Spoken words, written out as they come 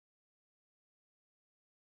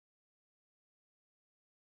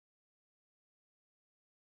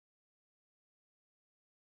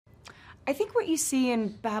I think what you see in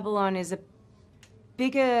Babylon is a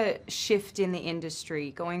bigger shift in the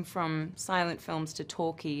industry, going from silent films to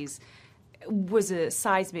talkies was a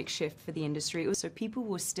seismic shift for the industry. So people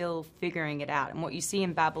were still figuring it out. And what you see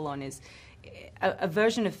in Babylon is a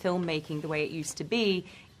version of filmmaking the way it used to be,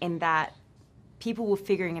 in that people were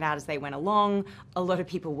figuring it out as they went along. A lot of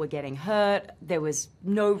people were getting hurt. There was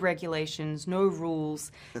no regulations, no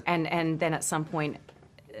rules. And then at some point,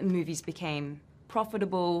 movies became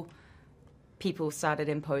profitable. People started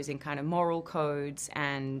imposing kind of moral codes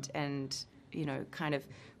and you know, kind of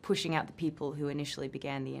pushing out the people who initially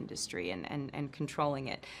began the industry and controlling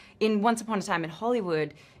it. In Once Upon a Time in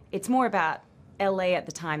Hollywood, it's more about LA at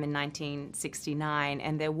the time in 1969,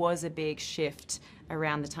 and there was a big shift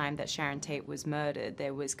around the time that Sharon Tate was murdered.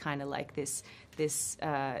 There was kind of like this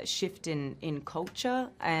shift in culture,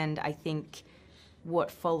 and I think what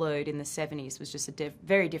followed in the 70s was just a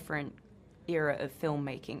very different era of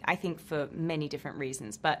filmmaking, I think for many different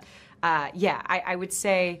reasons. But yeah, I would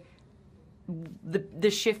say the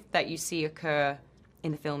shift that you see occur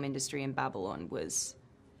in the film industry in Babylon was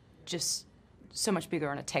just so much bigger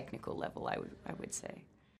on a technical level, I would say.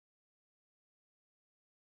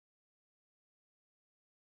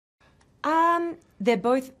 They're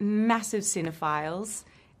both massive cinephiles.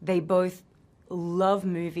 They both love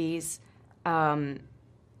movies. They're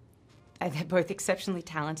both exceptionally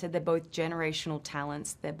talented. They're both generational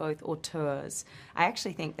talents. They're both auteurs. I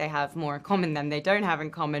actually think they have more in common than they don't have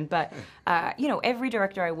in common. But, you know, every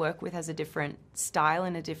director I work with has a different style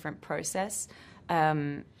and a different process.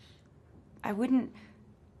 I wouldn't...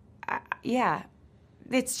 yeah.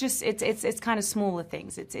 It's just... It's kind of smaller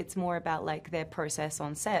things. It's more about, like, their process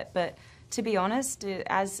on set. But to be honest,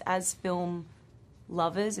 as film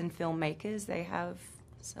lovers and filmmakers, they have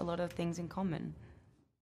a lot of things in common.